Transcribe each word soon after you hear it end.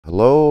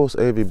Hello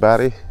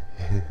everybody.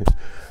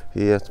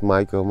 Here's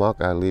Michael Mock.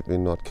 I live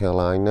in North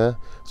Carolina.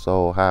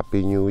 So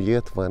happy New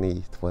Year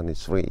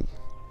 2023.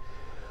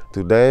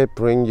 Today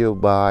bring you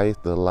by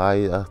the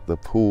light of the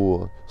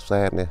poor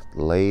sadness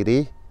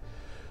lady.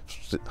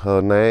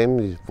 Her name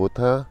is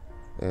Vutha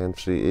and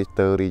she is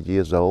 30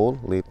 years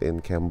old, live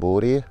in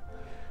Cambodia,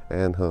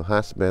 and her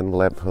husband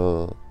left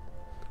her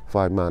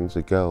 5 months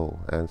ago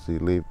and she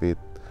live with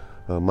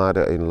her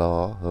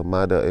mother-in-law. Her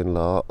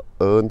mother-in-law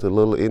earns a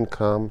little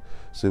income.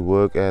 She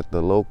worked at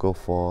the local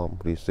farm,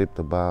 received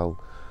about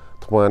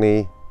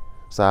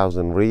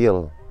 20,000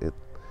 real.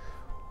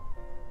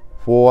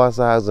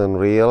 4,000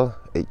 real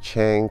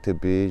exchange to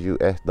be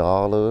US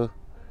dollar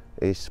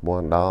is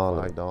 $1,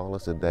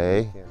 $5 a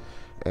day.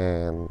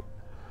 And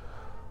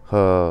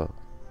her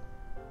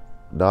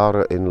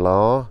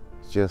daughter-in-law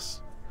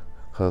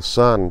her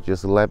son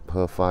just left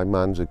her 5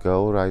 months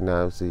ago. Right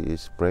now she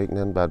is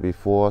pregnant, but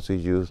before she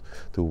used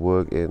to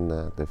work in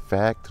the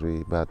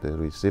factory, but they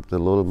received a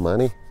little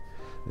money,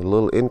 a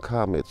little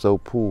income. It's so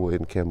poor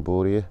in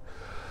Cambodia.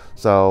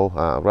 So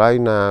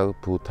right now,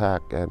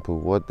 Putak and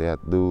Puwot, they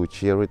do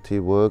charity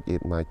work in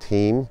my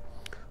team,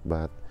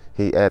 but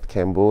he at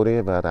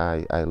Cambodia, but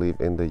I live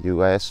in the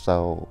US.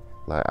 So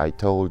like I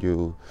told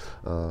you,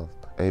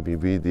 every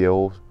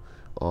video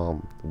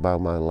about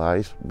my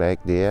life back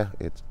there,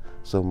 it's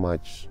so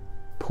much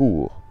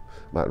poor,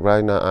 but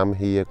right now I'm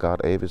here,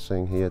 got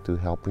everything here to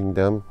helping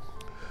them.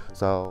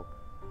 So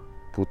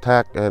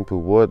Putak and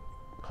Puwot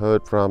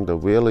heard from the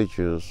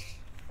villagers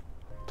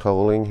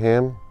telling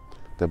him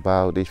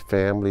about this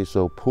family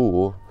so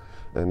poor,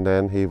 and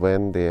then he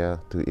went there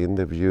to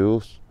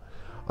interview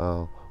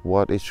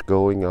what is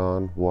going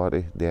on, what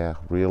is their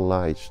real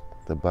life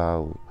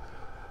about.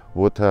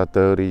 Vutha,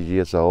 30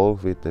 years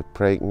old, with the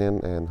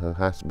pregnant and her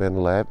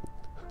husband left,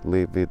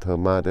 live with her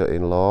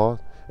mother-in-law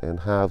and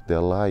have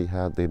their life,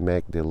 how they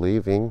make their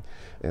living.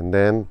 And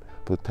then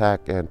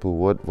Putak and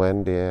Puwot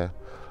went there,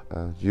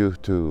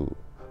 used to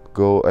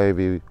go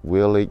every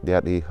village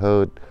that he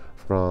heard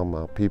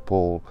from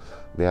people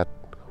that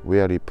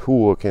very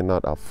poor,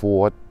 cannot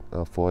afford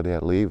for their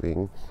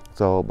living.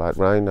 So, but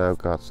right now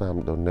got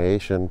some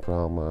donation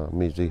from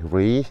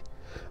Missouri.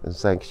 And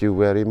thank you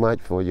very much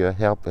for your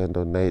help and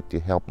donate to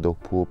help those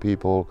poor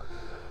people.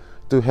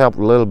 To help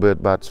a little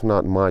bit, but it's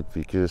not much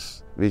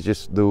because we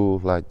just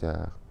do like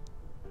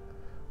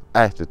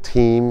as a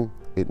team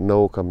with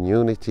no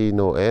community,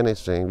 no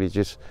anything. We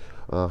just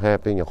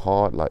having a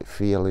heart like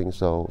feeling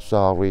so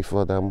sorry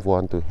for them,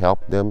 want to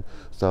help them.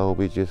 So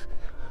we just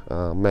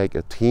make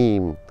a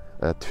team,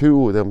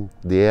 two of them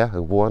there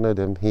and one of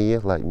them here,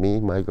 like me,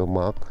 Michael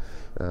Mock,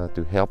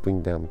 to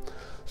helping them.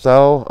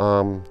 So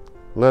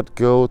let's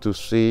go to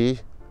see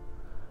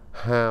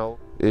how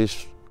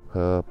is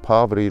her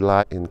poverty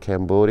life in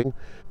Cambodia.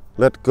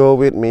 Let's go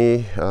with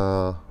me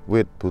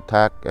with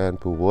Putak and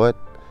Puwot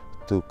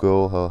to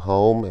go her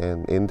home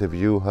and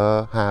interview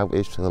her, how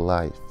is her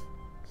life.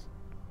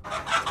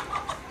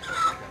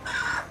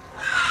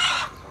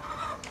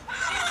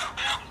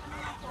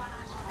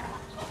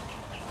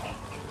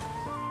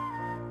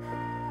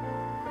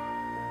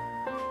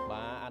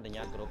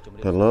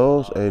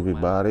 Hello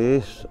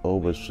everybody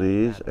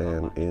overseas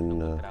and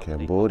in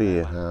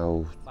Cambodia,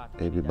 how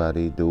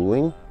everybody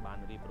doing?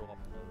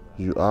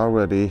 You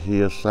already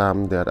hear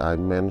some that I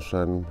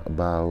mentioned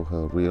about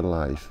her real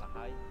life.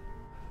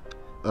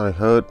 I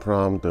heard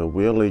from the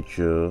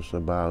villagers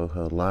about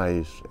her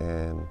life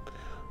and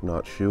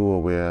not sure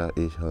where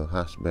is her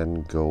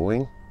husband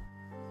going.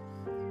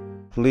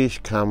 Please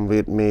come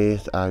with me.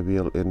 I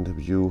will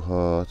interview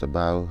her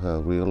about her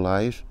real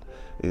life.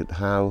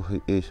 How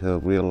is her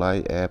real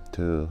life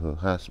after her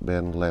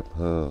husband left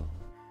her.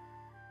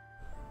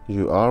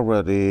 You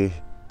already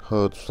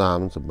heard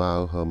some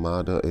about her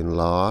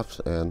mother-in-law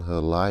and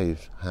her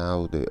life,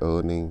 how they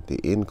earning the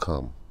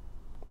income.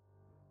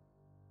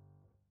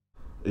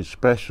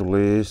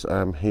 Especially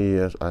I'm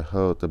here, I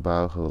heard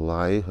about her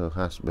life, her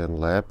husband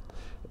left,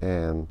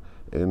 and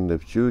in the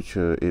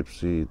future if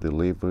she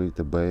delivers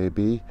the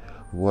baby,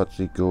 what's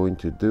she going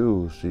to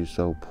do? She's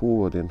so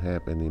poor, didn't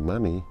have any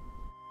money.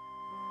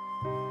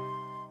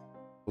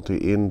 To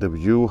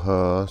interview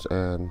her,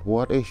 and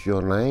what is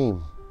your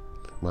name?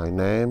 My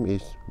name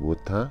is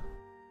Vutha.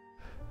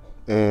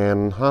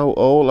 And how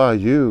old are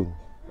you?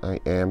 I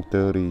am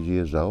 30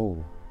 years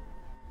old.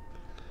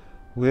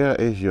 Where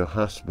is your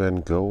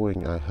husband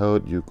going? I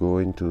heard you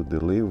going to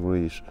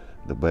deliver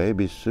the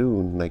baby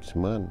soon, next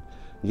month.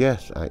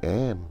 Yes, I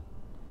am.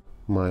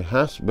 My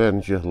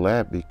husband just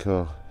left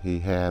because he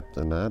had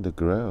another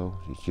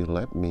girl. He just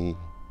left me.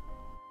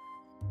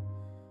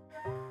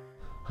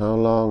 How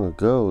long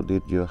ago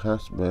did your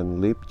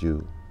husband leave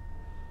you?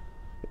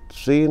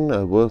 Since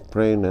I was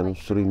pregnant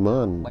 3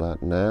 months,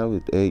 but now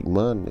it's 8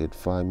 months, it's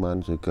 5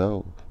 months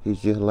ago. He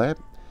just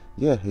left.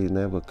 Yeah, he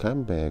never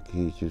come back.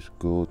 He just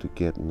go to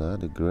get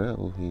another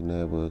girl. He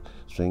never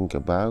think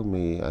about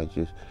me. I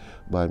just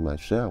by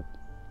myself.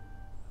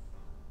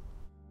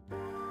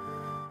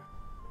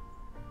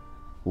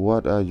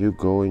 What are you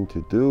going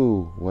to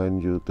do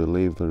when you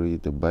deliver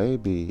the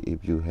baby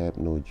if you have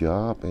no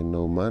job and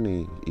no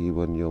money?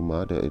 Even your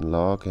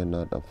mother-in-law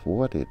cannot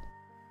afford it.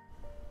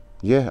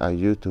 Yeah, I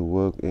used to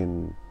work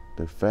in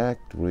the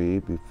factory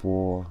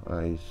before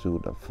I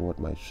should afford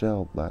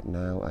myself, but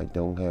now I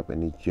don't have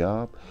any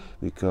job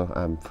because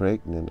I'm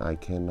pregnant. I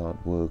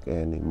cannot work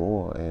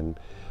anymore, and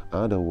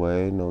other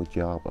way, no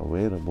job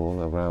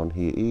available around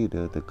here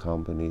either. The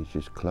company is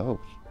just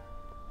closed.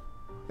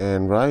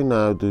 And right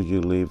now, do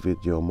you live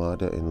with your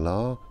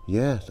mother-in-law?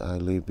 Yes, I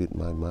live with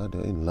my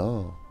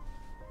mother-in-law.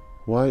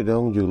 Why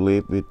don't you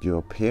live with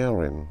your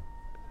parent?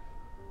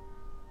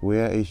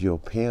 Where is your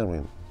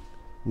parent?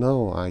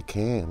 No, I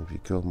can't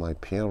because my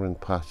parent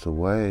passed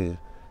away,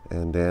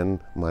 and then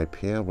my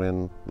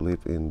parent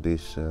live in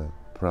this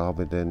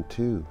Providence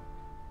too.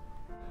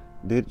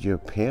 Did your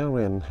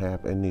parent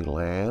have any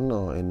land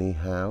or any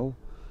house?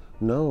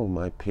 No,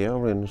 my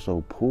parents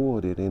so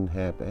poor they didn't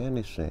have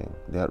anything.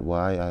 That's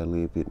why I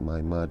live with my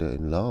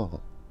mother-in-law.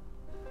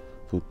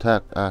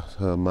 Putak asked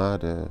her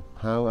mother,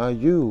 "How are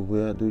you?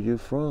 Where do you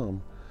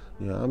from?"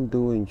 "Yeah, I'm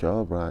doing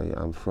job right.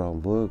 I'm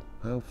from work."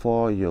 "How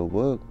far your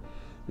work?"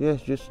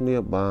 "Yes, just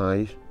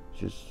nearby,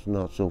 just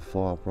not so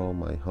far from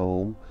my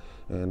home."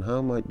 "And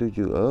how much do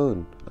you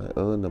earn?" "I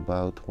earn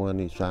about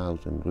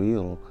 20,000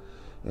 real."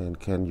 "And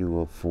can you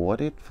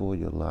afford it for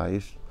your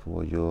life,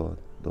 for your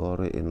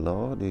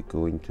daughter-in-law? They're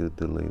going to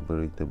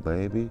deliver the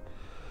baby."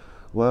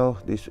 "Well,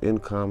 this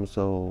income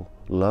so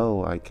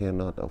low, I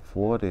cannot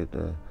afford it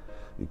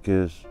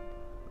because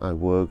I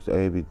work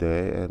every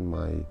day and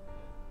my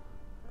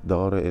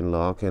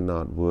daughter-in-law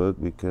cannot work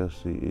because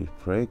she is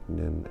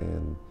pregnant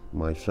and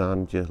my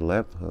son just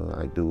left her.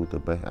 I do the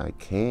best I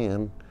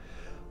can,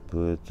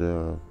 but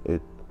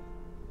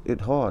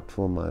it's hard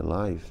for my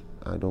life.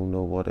 I don't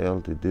know what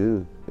else to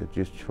do. I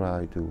just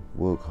try to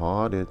work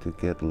harder to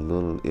get a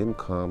little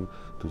income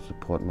to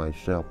support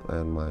myself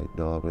and my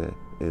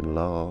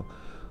daughter-in-law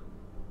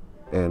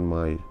and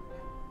my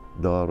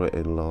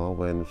daughter-in-law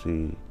when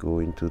she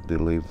going to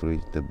deliver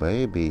the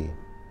baby."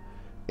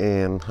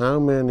 "And how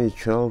many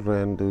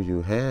children do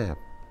you have?"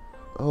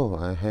 "Oh,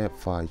 I have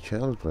 5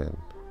 children."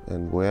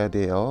 "And where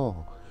they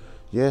all?"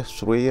 "Yes,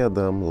 3 of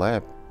them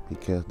left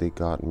because they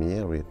got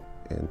married,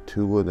 and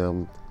 2 of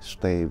them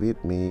stay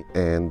with me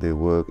and they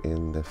work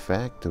in the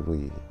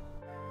factory."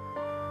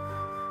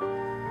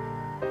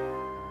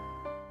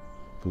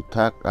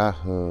 Putak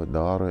asked her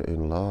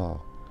daughter-in-law,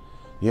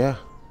 "Yeah,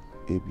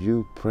 if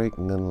you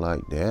pregnant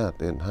like that,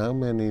 then how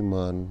many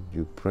months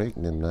you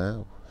pregnant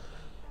now?"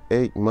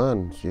 8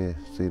 months, yes,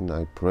 since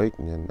I'm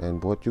pregnant.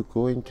 "And what you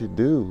going to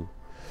do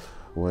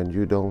when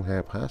you don't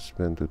have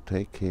husband to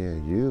take care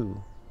of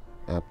you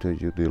after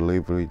you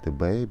deliver the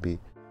baby?"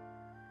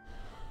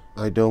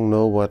 "I don't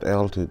know what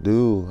else to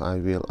do. I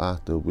will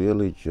ask the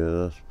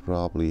villagers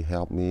probably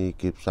help me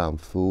give some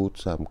food,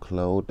 some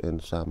clothes,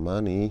 and some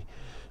money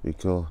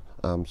because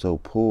I'm so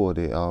poor.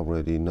 They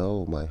already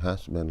know my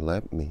husband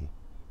left me."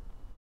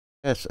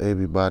 "Yes,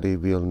 everybody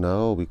will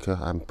know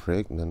because I'm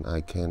pregnant.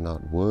 I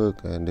cannot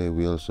work, and they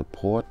will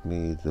support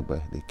me the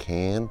best they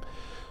can,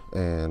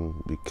 and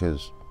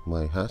because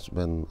my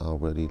husband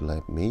already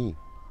left me."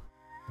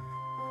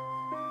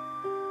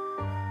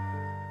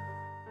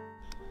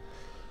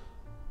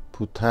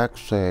 Putak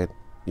said,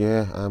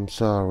 "Yeah, I'm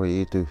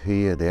sorry to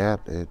hear that.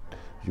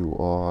 You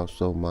are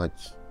so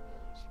much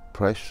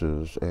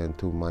pressures and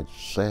too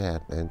much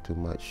sad and too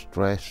much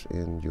stress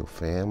in your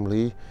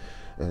family,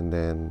 and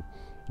then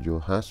your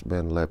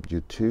husband left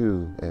you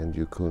too, and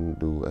you couldn't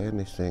do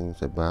anything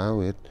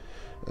about it.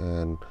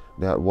 And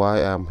that's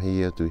why I'm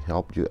here to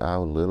help you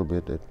out a little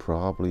bit. It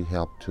probably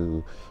help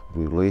to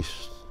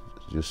release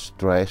your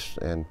stress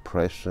and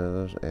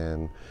pressures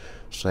and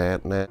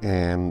sadness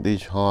and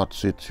this hard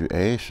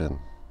situation.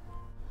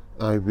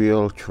 I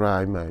will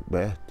try my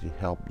best to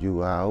help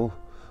you out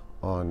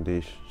on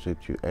this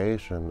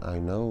situation. I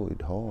know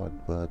it's hard,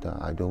 but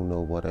I don't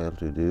know what else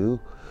to do,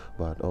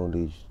 but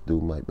only do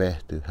my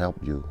best to help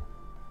you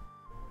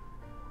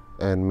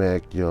and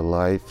make your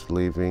life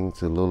living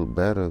a little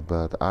better.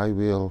 But I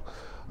will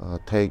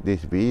take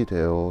these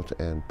videos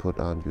and put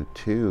on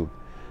YouTube,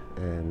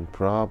 and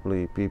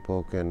probably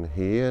people can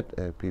hear it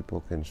and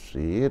people can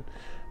see it.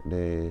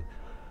 They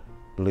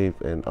live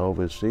in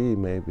overseas,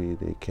 maybe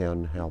they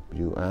can help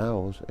you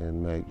out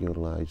and make your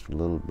life a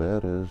little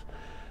better,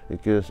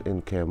 because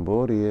in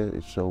Cambodia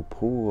it's so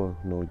poor,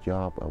 no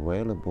job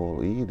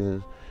available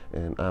either,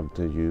 and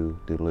after you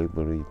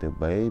deliver the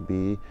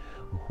baby,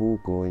 who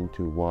going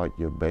to watch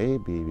your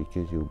baby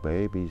because your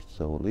baby is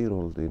so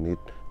little, they need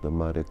the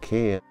mother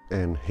care,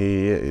 and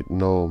here it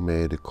no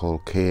medical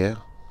care,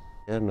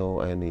 there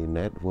no any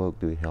network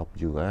to help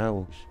you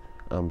out.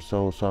 I'm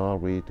so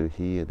sorry to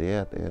hear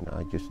that, and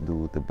I just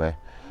do the best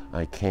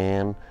I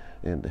can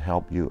and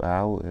help you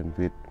out, and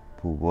with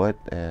Puwet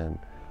and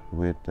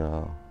with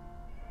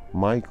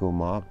Michael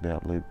Mark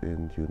that live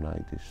in the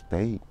United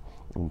States,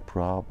 and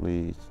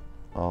probably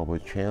our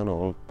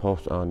channel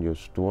post on your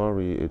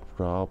story, it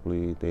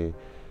probably they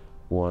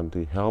want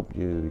to help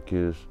you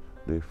because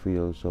they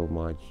feel so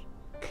much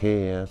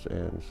cares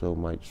and so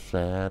much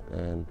sad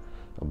and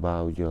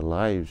about your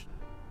lives.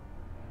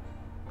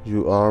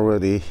 You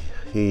already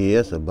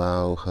hears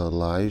about her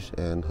life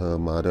and her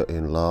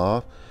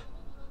mother-in-law.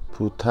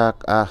 Putak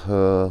asked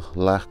her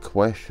last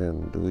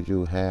question. Do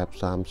you have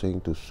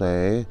something to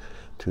say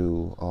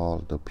to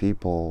all the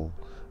people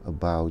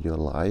about your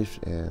life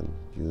and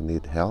you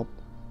need help?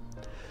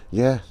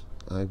 Yes,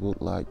 I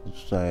would like to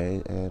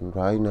say, and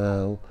right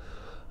now,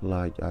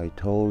 like I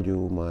told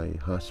you, my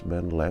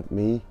husband left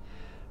me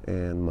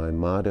and my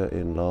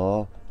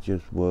mother-in-law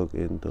just work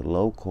in the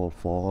local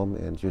farm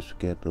and just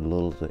get a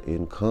little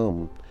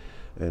income.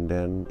 And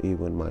then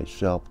even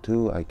myself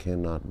too, I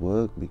cannot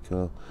work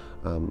because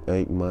I'm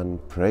 8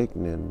 months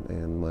pregnant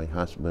and my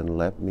husband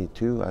left me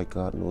too. I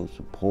got no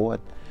support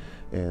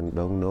and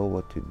don't know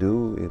what to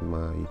do in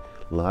my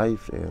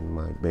life, and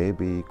my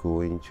baby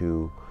going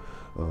to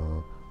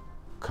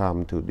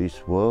come to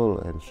this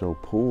world and so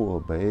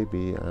poor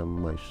baby. I'm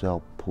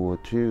myself poor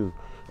too.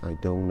 I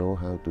don't know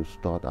how to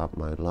start up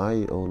my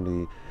life.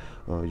 Only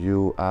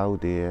you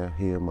out there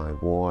hear my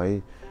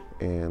voice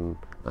and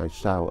I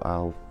shout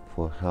out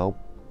for help.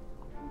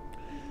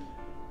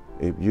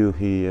 If you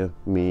hear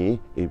me,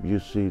 if you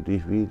see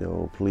this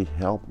video, please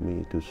help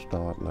me to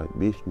start like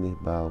business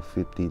about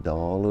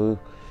 $50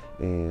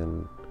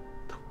 and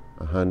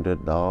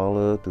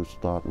 $100 to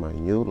start my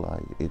new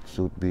life. It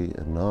should be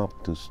enough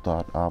to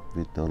start up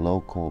with the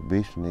local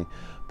business.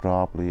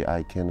 Probably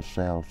I can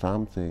sell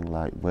something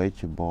like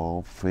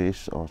vegetable,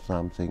 fish or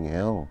something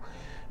else,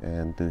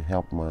 and to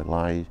help my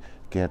life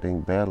getting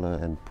better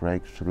and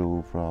break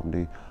through from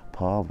the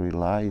poverty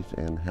life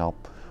and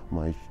help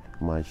my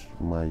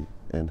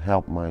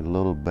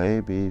little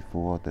baby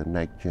for the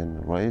next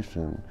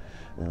generation.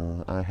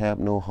 I have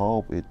no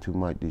hope. It's too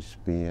much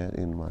despair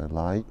in my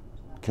life.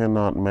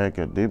 Cannot make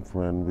a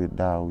difference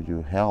without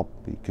your help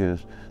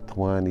because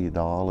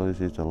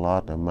 $20 is a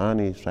lot of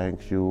money.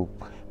 Thank you,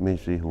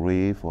 Mrs.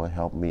 Reed, for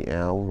helping me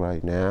out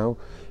right now.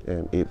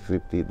 And if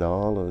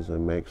 $50, it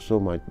makes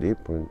so much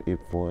difference. If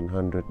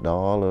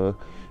 $100,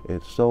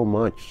 it's so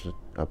much.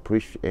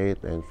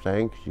 Appreciate and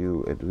thank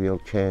you. It will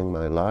change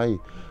my life.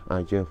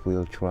 I just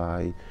will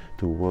try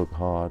to work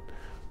hard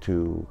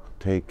to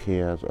take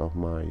care of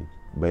my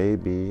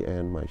baby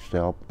and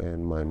myself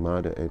and my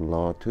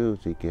mother-in-law too.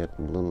 She gets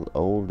a little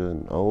older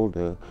and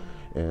older,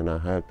 and I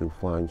have to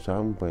find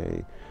some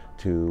way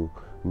to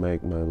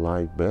make my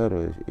life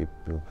better. If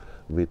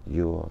with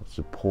your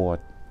support,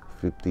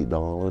 $50,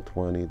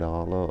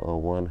 $20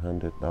 or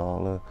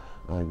 $100,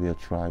 I will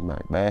try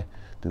my best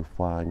to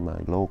find my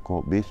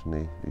local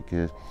business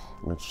because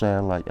it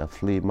sounds like a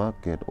flea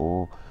market,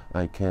 or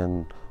I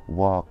can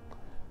walk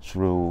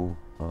through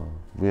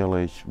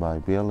village by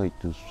village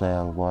to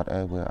sell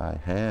whatever I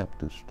have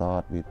to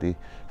start with the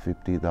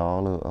 $50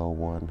 or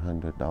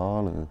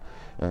 $100.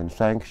 And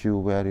thank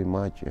you very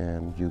much,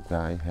 and you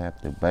guys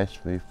have the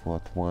best wish for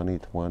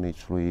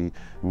 2023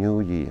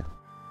 New Year.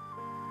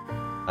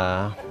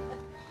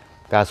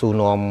 ការសួរ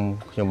នាំ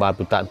ខ្ញុំបាទ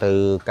ពុតទៅ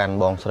កាន់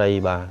បងស្រី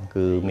បាទ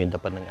គឺមានតែ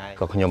ប៉ុណ្្នឹងឯង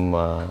ក៏ខ្ញុំ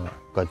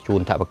ក៏ជួ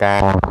នថវិកា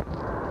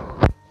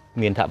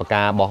មានថវិ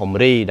ការបស់អ៊ំ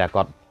រីដែល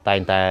គាត់តែង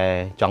តែ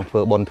ចង់ធ្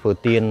វើបុណ្យធ្វើ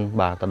ទាន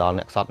បាទទៅដល់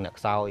អ្នកខ្សត់អ្នក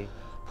ខ្សោយ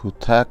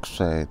Putak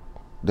said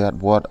that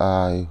what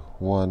I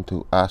want to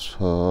ask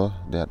her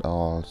that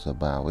all's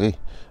about it,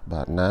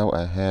 but now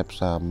I have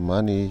some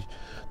money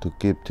to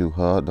give to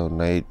her,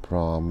 donate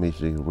from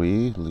Mrs.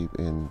 Reed, live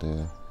in the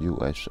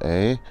USA,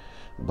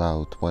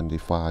 about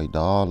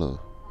 $25.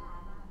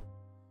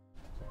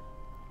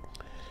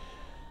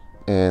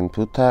 And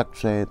Putak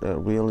said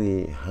really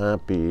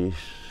happy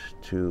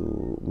to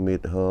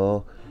meet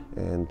her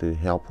and to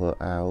help her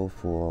out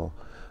for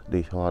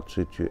this hard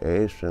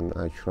situation.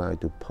 I try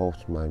to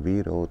post my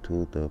video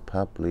to the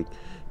public.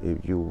 If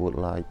you would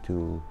like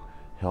to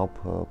help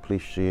her,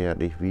 please share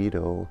this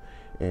video.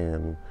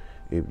 And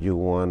if you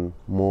want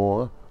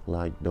more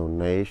like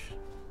donation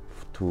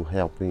to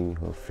helping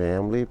her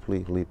family,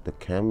 please leave the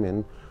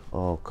comment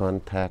or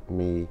contact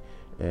me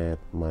at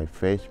my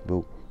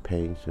Facebook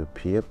page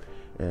Pip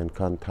and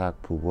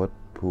contact Puwut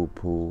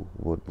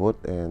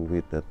and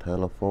with the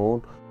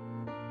telephone.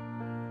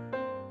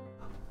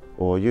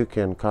 Or you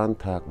can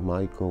contact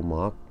Michael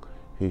Mark.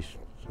 His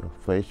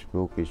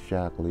Facebook is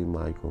Shackley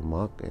Michael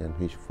Mark and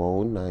his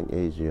phone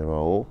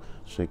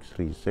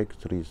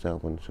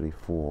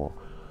 980-636-3734.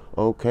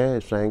 Okay,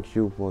 thank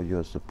you for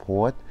your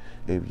support.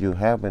 If you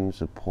haven't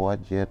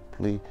supported yet,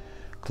 please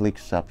click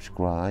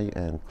subscribe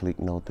and click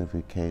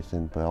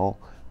notification bell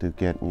to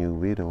get new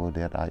video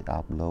that I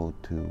upload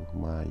to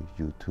my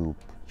YouTube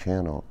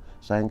channel.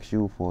 Thank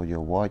you for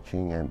your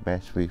watching and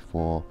best wish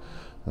for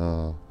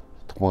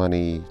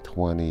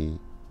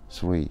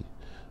 2023.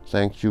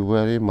 Thank you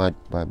very much.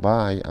 Bye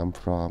bye. I'm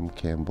from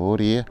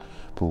Cambodia,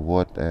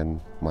 Puwut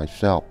and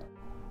myself.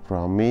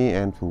 From me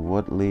and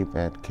Puwut live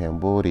at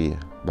Cambodia.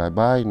 Bye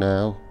bye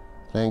now.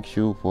 Thank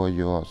you for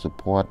your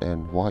support and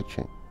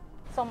watching.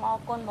 សូមអរ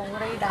គុណបង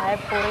រីដែល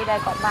ពូរីដែល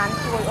គាត់បាន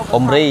ជួយឧបត្ថ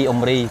ម្ភ អ៊ំ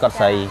រីគាត់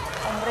ស្រី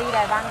អ៊ំរី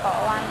ដែលបានក៏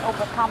បានឧ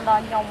បត្ថម្ភដ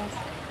ល់ខ្ញុំ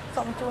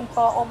សូមជូនព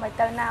រអ៊ំឲ្យ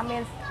ទៅណាមា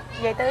ន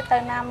vậy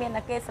tới Nam miền là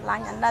kia sờ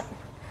lạnh ảnh đất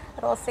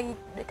Rosie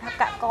để thắc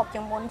cả cọp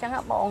chẳng muốn chẳng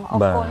hạn bọn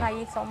cô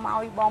này xong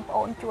mau bom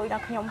ổn chui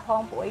đang nhom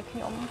phong bụi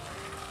nhom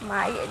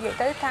mãi vậy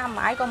tới tham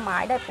mãi có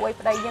mãi đây bụi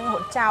đây dân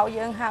hụt chào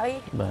dân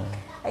hơi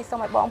đây xong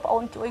rồi bom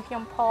ổn chui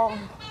nhom phong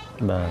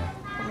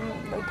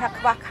bởi thắc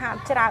vác hạt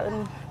trà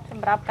ស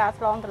ម្រាប់ការ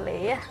ឆ្លងទន្លេ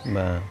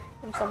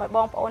ខ្ញុំសូមឲ្យប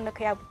ងប្អូននៅ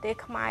ក្រៅប្រទេស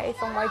ខ្មែរ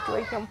សូមឲ្យជួយ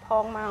ខ្ញុំផ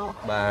ងមក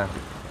បាទ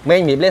មេ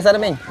ងមានលេសិន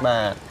មេង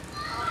បាទ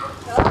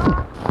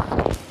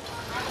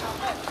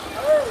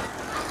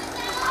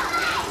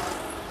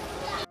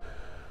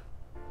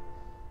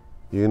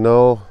You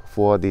know,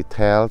 for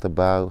details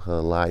about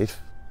her life,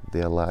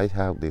 their life,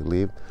 how they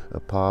live,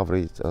 a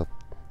poverty of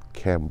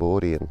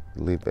Cambodian,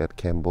 live at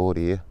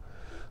Cambodia.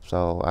 So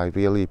I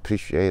really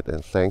appreciate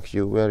and thank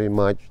you very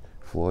much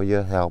for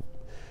your help.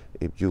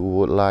 If you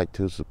would like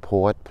to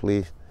support,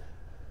 please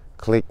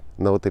click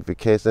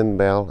notification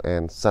bell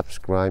and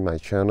subscribe my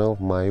channel,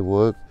 my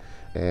work.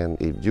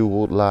 And if you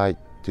would like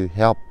to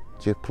help,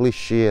 just please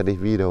share the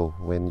video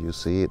when you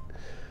see it.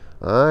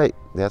 Alright,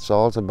 that's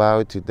all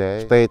about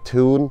today. Stay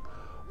tuned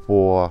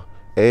for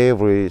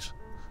every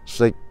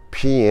 6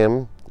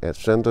 p.m. at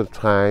Central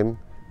Time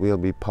will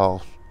be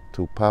posted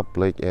to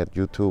public at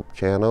YouTube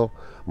channel,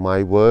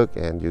 my work,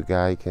 and you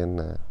guys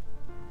can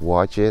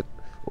watch it,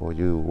 or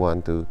you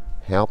want to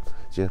help,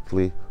 just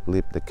please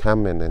leave the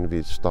comment and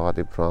we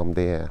started from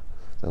there.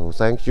 So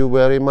thank you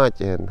very much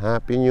and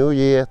Happy New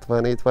Year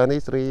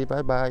 2023.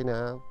 Bye bye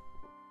now.